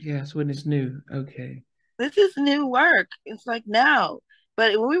 like new. Yes, when it's new. Okay. this is new work. It's like now.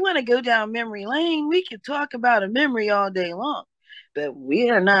 But when we want to go down memory lane, we can talk about a memory all day long. But we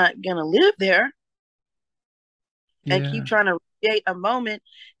are not gonna live there and keep Yeah. trying to create a moment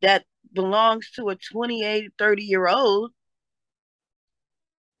that belongs to a 28, 30-year old.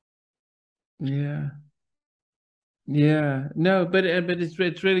 Yeah. Yeah, no, but it's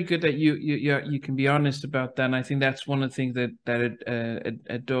really good that you can be honest about that. And I think that's one of the things that it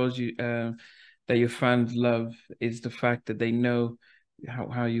adores you that your fans love is the fact that they know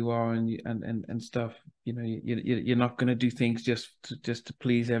how you are and stuff. You're not going to do things just to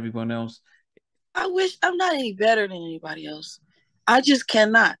please everyone else. I wish I'm not any better than anybody else. I just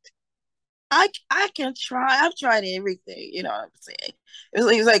cannot. I can try. I've tried everything. You know what I'm saying?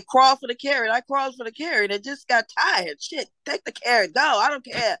 It's like crawl for the carrot. I crawled for the carrot. It just got tired. Shit, take the carrot. Go. I don't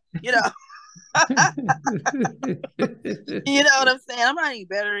care. You know what I'm saying? I'm not any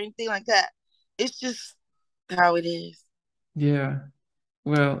better or anything like that. It's just how it is. Yeah.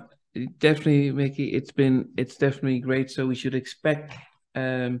 Well, definitely, Mickey. It's definitely great. So we should expect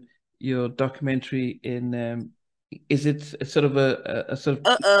your documentary in is it a sort of a sort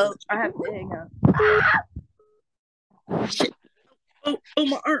of Oh, I have to hang up. Shit. Oh,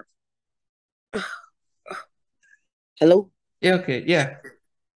 my arm. Hello. yeah, okay, yeah.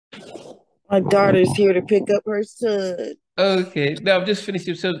 My daughter's here to pick up her son. Okay. No, I've just finished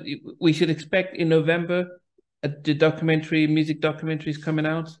it. So we should expect in November the documentary, music documentaries coming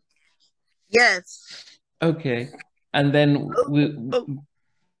out. Yes. Okay. And then Oh, we oh.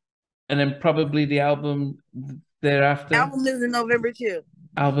 and then probably the album thereafter. Album is in November too.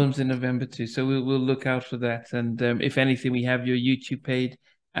 Albums in November too. So we'll look out for that. And if anything, we have your YouTube page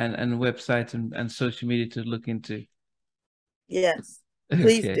and website and social media to look into. Yes.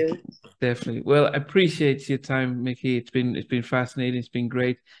 Please Okay, do. definitely. Well, I appreciate your time, Mickey. It's been fascinating. It's been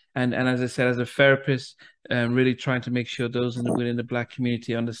great. And as I said, as a therapist, really trying to make sure those within the Black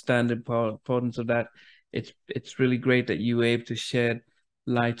community understand the importance of that. It's really great that you were able to shed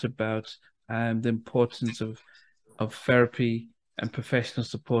light about the importance of therapy and professional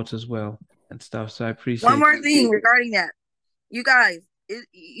support as well. and stuff. So I One appreciate. more thing regarding that, you guys,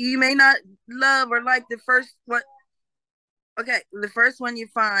 you may not love or like the first one. Okay, the first one you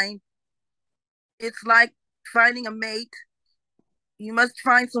find, it's like finding a mate. You must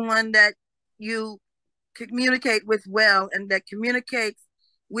find someone that you communicate with well and that communicates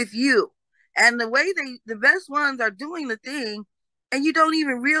with you. And the best ones are doing the thing, and you don't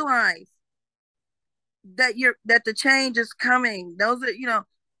even realize that the change is coming. Those are,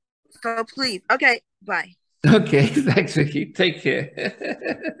 so please. Okay, bye. Okay, thanks, Vicky. Take care.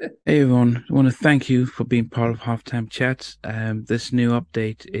 Hey everyone, I want to thank you for being part of Halftime Chats. This new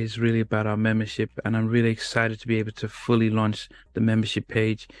update is really about our membership, and I'm really excited to be able to fully launch the membership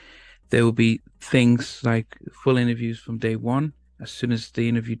page. There will be things like full interviews from day one. As soon as the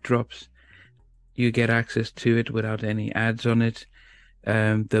interview drops, you get access to it without any ads on it.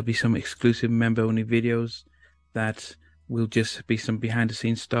 There'll be some exclusive member-only videos that will just be some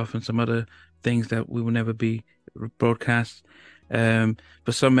behind-the-scenes stuff and some other things that we will never be broadcast.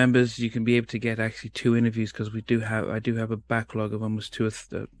 For some members, you can be able to get actually two interviews because I do have a backlog of almost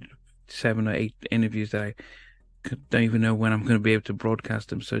 7 or 8 interviews that I don't even know when I'm going to be able to broadcast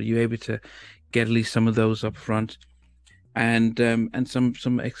them. So you're able to get at least some of those up front, and some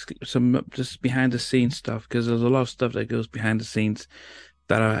just behind the scenes stuff, because there's a lot of stuff that goes behind the scenes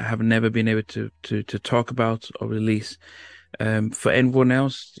that I have never been able to talk about or release. For anyone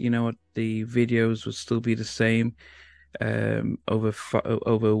else, you know what, the videos will still be the same, over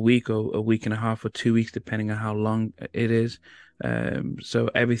a week or a week and a half or 2 weeks, depending on how long it is. So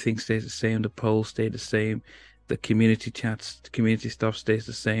everything stays the same. The polls stay the same. The community chats, the community stuff stays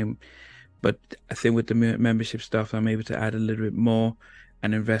the same. But I think with the membership stuff, I'm able to add a little bit more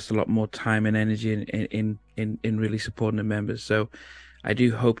and invest a lot more time and energy in really supporting the members. So I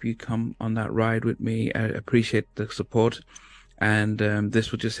do hope you come on that ride with me. I appreciate the support, and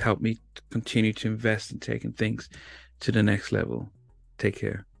this will just help me to continue to invest in taking things to the next level. Take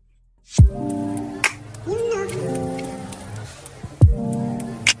care.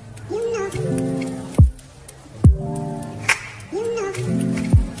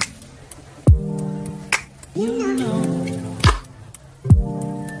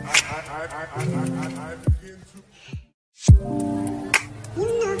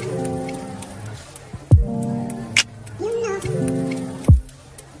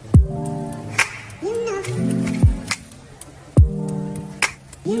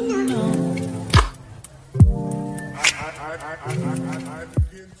 I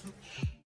begin to